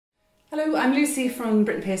Hello, I'm Lucy from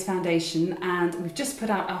Britain Pearce Foundation, and we've just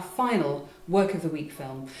put out our final Work of the Week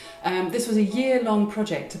film. This was a year-long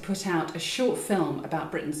project to put out a short film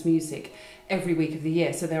about Britain's music every week of the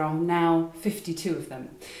year, so there are now 52 of them.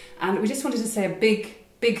 And we just wanted to say a big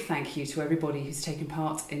thank you to everybody who's taken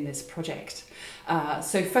part in this project.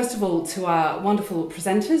 So first of all, to our wonderful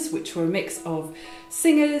presenters, which were a mix of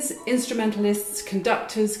singers, instrumentalists,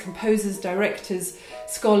 conductors, composers, directors,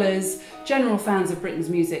 scholars, general fans of Britain's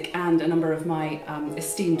music, and a number of my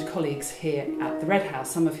esteemed colleagues here at the Red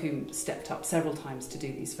House, some of whom stepped up several times to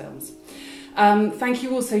do these films. Thank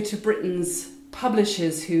you also to Britain's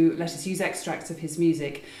publishers who let us use extracts of his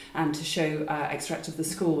music and to show extracts of the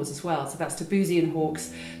scores as well. So that's to Boosey and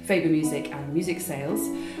Hawkes, Faber Music and Music Sales.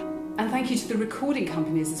 And thank you to the recording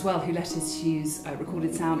companies as well who let us use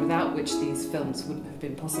recorded sound without which these films wouldn't have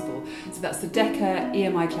been possible. So that's the Decca,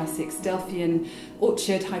 EMI Classics, Delphian,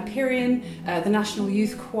 Orchard, Hyperion, the National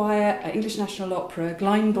Youth Choir, English National Opera,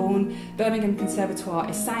 Glyndebourne, Birmingham Conservatoire,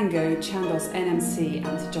 Isango, Chandos, NMC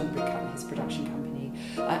and John Brickcut and his production company.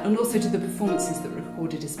 And also to the performances that were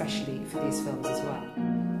recorded especially for these films as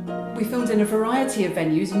well. We filmed in a variety of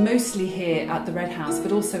venues, mostly here at the Red House,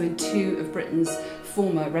 but also in two of Britain's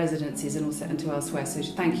former residencies and also into elsewhere. So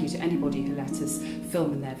thank you to anybody who let us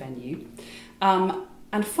film in their venue.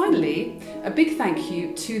 And finally, a big thank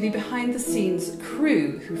you to the behind-the-scenes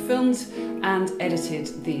crew who filmed and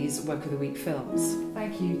edited these Work of the Week films.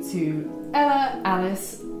 Thank you to Ella,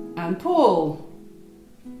 Alice and Paul.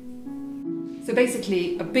 So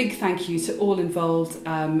basically, a big thank you to all involved.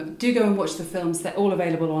 Do go and watch the films, they're all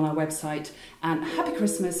available on our website. And happy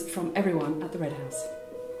Christmas from everyone at the Red House.